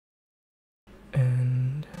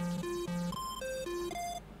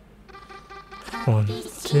1,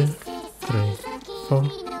 2, 3, 4,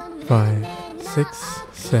 5, 6,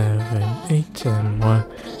 7, 8, and 1,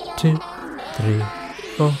 2, 3,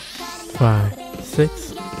 4, 5,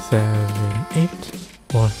 6, 7, 8,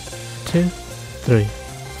 1, 2, 3,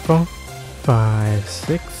 4, 5,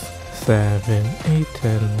 6, 7, 8,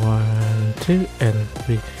 and 1, 2, and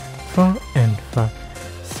 3, 4, and 5,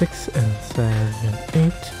 6, and 7,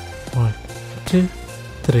 8, 1, 2,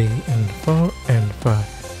 3, and 4, and 5,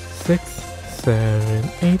 6, 7,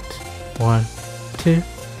 8, 1, 2,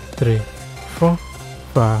 3, 4,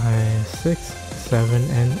 5, 6, 7,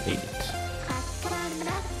 and 8.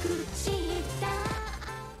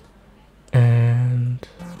 And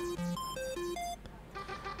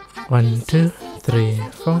 1, 2, 3,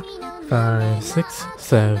 4, 5, 6,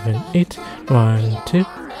 7, 8. 1, 2,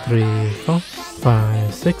 3, 4,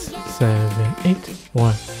 5, 6, 7, 8.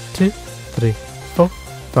 1, 2, 3, 4,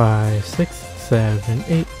 5, 6, 7,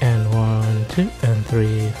 8, and 1, 2, and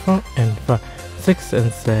 3, 4, and 5, 6,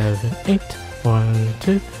 and 7, 8. 1,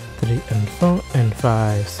 2, 3, and 4, and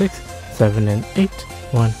 5, 6, 7, and 8.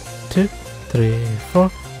 1, 2, 3, 4,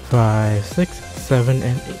 5, 6, 7,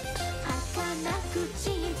 and 8.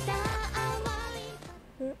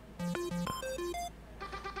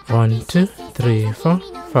 One, 2, 3, 4,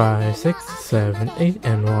 5, 6, 7, 8,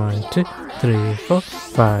 and 1, 2, 3, 4,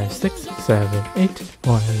 5, 6, 7, 8.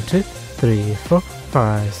 1, 2, 3, 4,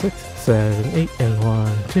 5, 6, 7, 8, and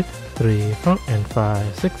 1, 2, 3, 4, and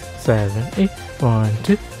 5, 6, 7, 8. 1,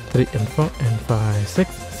 2, 3, and 4, and 5, 6,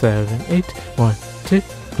 7, 8. 1, 2,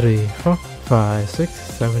 3, 4, 5, 6,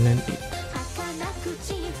 7, and 8.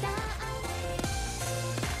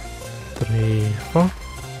 3, 4,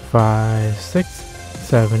 5, 6,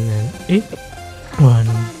 7, and 8. 1,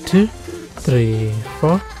 2, 3,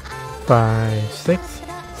 4, 5, 6,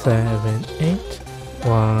 7, 8.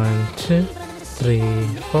 1, 2, 3,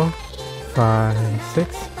 4, 5,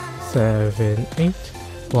 6, 7, 8.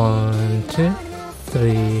 1, 2,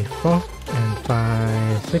 3, 4, and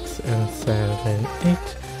 5, 6, and 7, 8.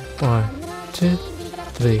 1, 2,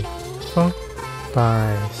 3, 4,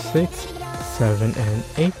 5, 6, 7, and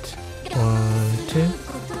 8. 1, 2,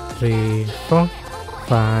 3, 4,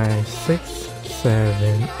 5, 6,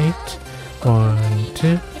 7, 8. 1,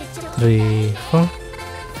 2, 3, 4,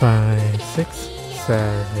 5, 6,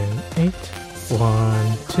 7, 8.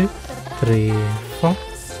 1, 2, 3, 4,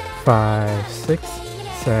 5, 6,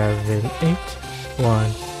 7, 8.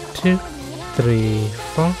 1, 2, 3,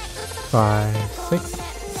 4, 5, 6,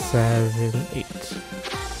 7, 8.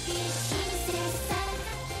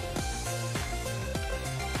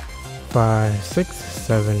 5, 6,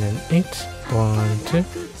 7, and 8. 1, 2,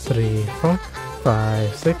 3, 4,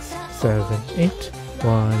 5, 6, 7, 8.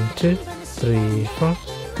 1, 2, 3, 4,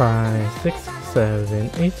 5, 6, 7,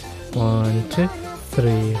 8. 1, 2,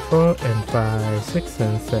 3, 4, and 5, 6,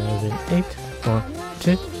 and 7, 8. 1,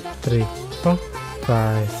 2, 3, 4,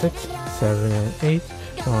 5, 6, 7, and 8.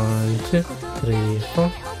 1, 2, 3,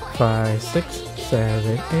 4, 5, 6,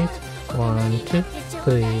 7, 8. 1, 2,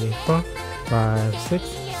 3, 4, 5, 6,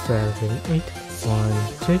 7, 8. 1,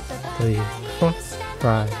 2, 3, 4,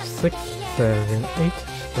 5, 6, 7, 8.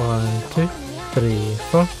 1, 2, 3,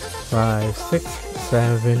 4, 5, 6,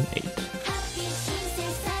 7, 8.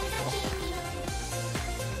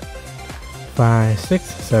 5, 6,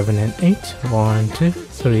 7, and 8. 1, 2,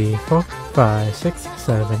 3, 4, 5, 6,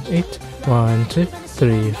 7, 8. 1, 2,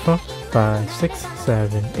 3, 4, 5, 6,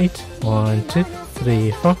 7, 8. 1, 2,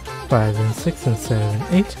 3, 4, 5, and 6, and 7,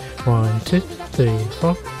 8. 1, 2, 3,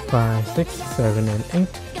 4, 5, 6, 7, and 8.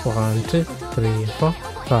 1, 2, 3, 4,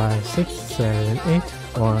 5, 6, 7, 8.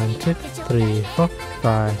 1, 2, 3, 4,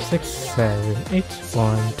 5, 6, 7, 8.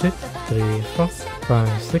 1, 2, 3, 4,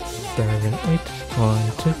 5, 6, 7, 8.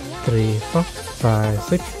 1, 2, 3, 4, 5,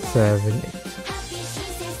 6, 7, 8.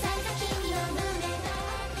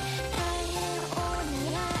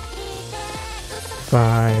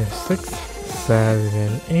 5, 6,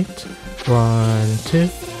 7, 8. 1, 2,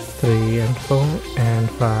 3, and 4, and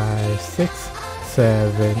 5, 6,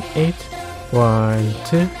 7, 8. 1,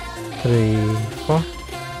 2, 3, 4,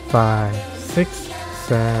 5, 6,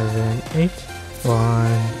 7, 8.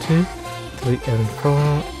 1, 2, 3, and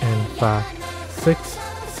 4, and 5, 6,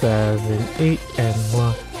 7, 8, and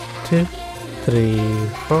 1, 2, 3,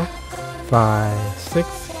 4, 5, 6,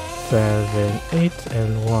 7, 8,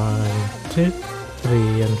 and 1, 2,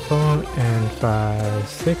 3, and 4, and 5,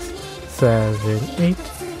 6, 7, 8.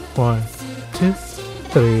 1, 2,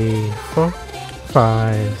 3, 4,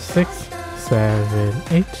 5, 6, 7,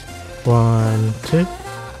 8. 1, 2,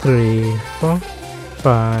 3, 4,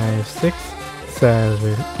 5, 6,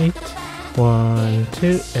 7, 8. 1,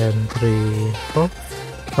 2, and 3, 4,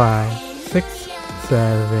 5, 6,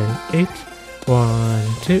 7, 8. 1,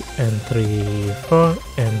 2, and 3, 4,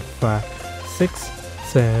 and 5, 6,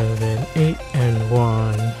 7, 8, and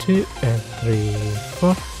 1, 2, and 3,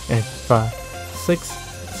 4, and 5, 6,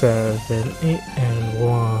 7, 8, and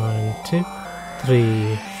 1, 2,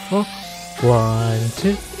 3, 4, 1,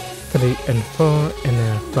 2, 3, and 4, and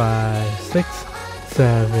then 5, 6,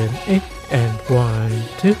 7, 8, and 1,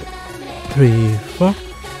 2, 3, 4,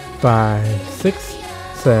 5, 6,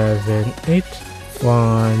 7, 8,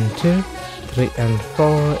 1, 2, 3, and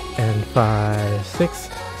 4, and 5, 6,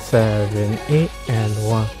 7, 8, and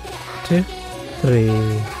 1, 2,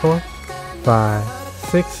 3, 4, 5,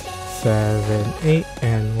 6, 7, 8,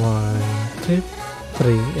 and 1, 2,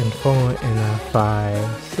 3, and 4, and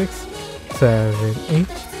 5, 6, 7, 8,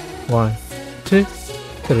 1, 2,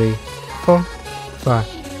 3, 4, 5,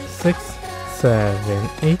 6, 7,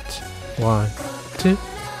 8, 1, 2,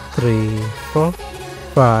 3, 4,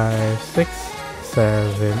 5, 6,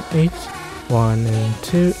 7, 8, 1 and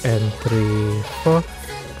 2 and 3, 4,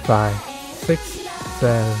 5, 6,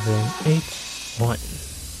 7, 8, 1.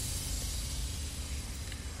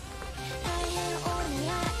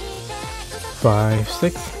 5,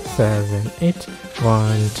 6, 7, 8,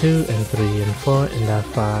 1, 2 and 3 and 4 and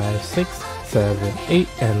 5, 6, 7, 8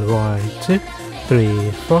 and 1, 2,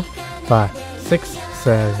 3, 4, 5, 6,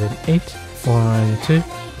 7, 8, 1, 2,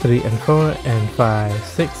 3 and 4 and 5,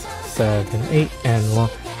 6, 7, 8 and 1,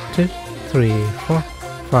 2, 3, 4,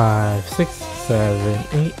 5, 6, 7,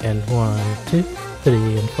 8 and 1, 2,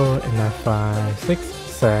 3 and 4 and 5, 6,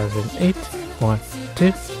 7, 8, 1,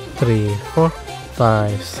 2, 3, 4,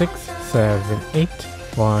 5, 6, 7, 8,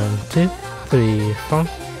 1, 2, 3, 4,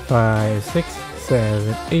 5, 6,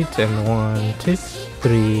 7, 8 and 1, 2,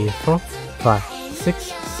 3, 4, 5,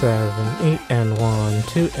 6, 7, 8 and 1,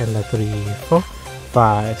 2 and 3, 4,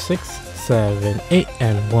 5, 6, 7, 8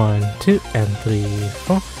 and 1, 2 and 3,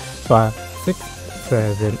 4, 5, 6,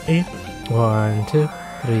 7, 8, 1, 2,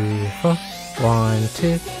 3, 4, 1,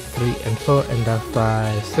 2, 3 and 4 and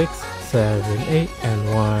 5, 6, 7, 8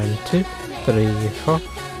 and 1, 2, 3, 4,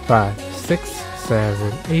 5, 6,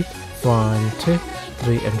 7, 8, 1, 2,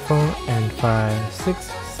 3 and 4 and 5,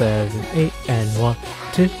 6, 7, 8 and 1,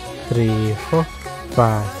 2, 3, 4,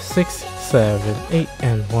 5, 6, 7, 8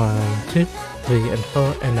 and 1, 2, 3 and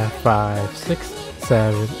 4 and 5, 6,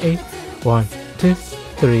 7, 8, 1, 2,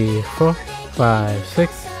 3, 4, 5,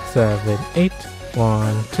 6, 7, 8,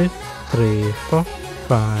 1, 2, 3, 4,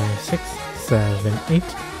 5, 6, 7, 8,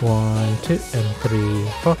 1, 2 and 3,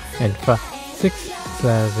 4 and 5, 6,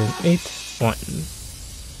 7, 8, 1.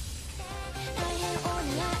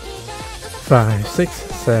 5, 6,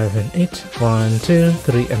 7, 8, 1, 2,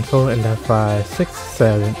 3 and 4 and 5, 6,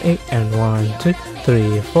 7, 8 and 1, 2,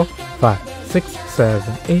 3, 4, 5, 6,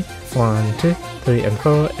 7, 8, 1, 2, 3 and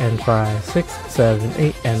 4 and 5, 6, 7,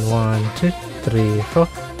 8 and 1, 2, 3, 4,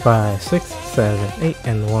 5, 6, 7, 8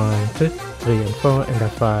 and 1, 2, 3 and 4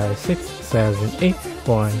 and 5, 6, 7, 8,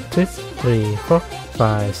 1, 2, 3, 4,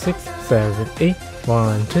 5, 6, 7, 8,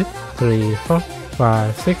 1, 2, 3, 4,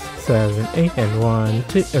 5, 6, 7, 8 and 1,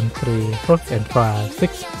 2 and 3, 4 and 5,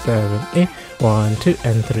 6, 7, 8, 1, 2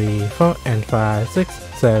 and 3, 4 and 5, 6,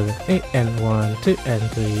 7, 8 and 1, 2 and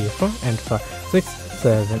 3, 4 and 5, 6,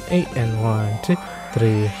 7, 8 and 1, 2,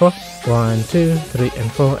 3, 4, 1, 2, 3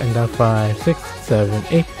 and 4 and 5, 6, 7,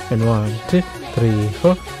 8 and 1, 2, 3,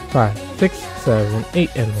 4, 5, 6, 7,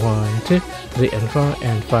 8 and 1, 2, 3 and 4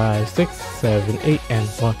 and 5, 6, 7, 8 and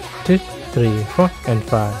 1, 2, 3, 4 and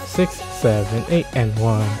 5, 6, 7, 8 and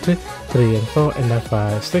 1, 2, 3 and 4 and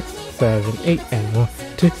 5, 6, 7, 8 and 1,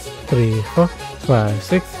 2, 3, 4, 5,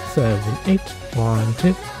 6, 7, 8, 1,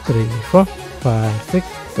 2, 3, 4, 5, 6,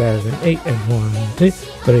 7, 8 and 1, 2,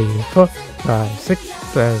 3, 4, 5, 6,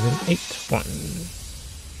 7, 8, 1.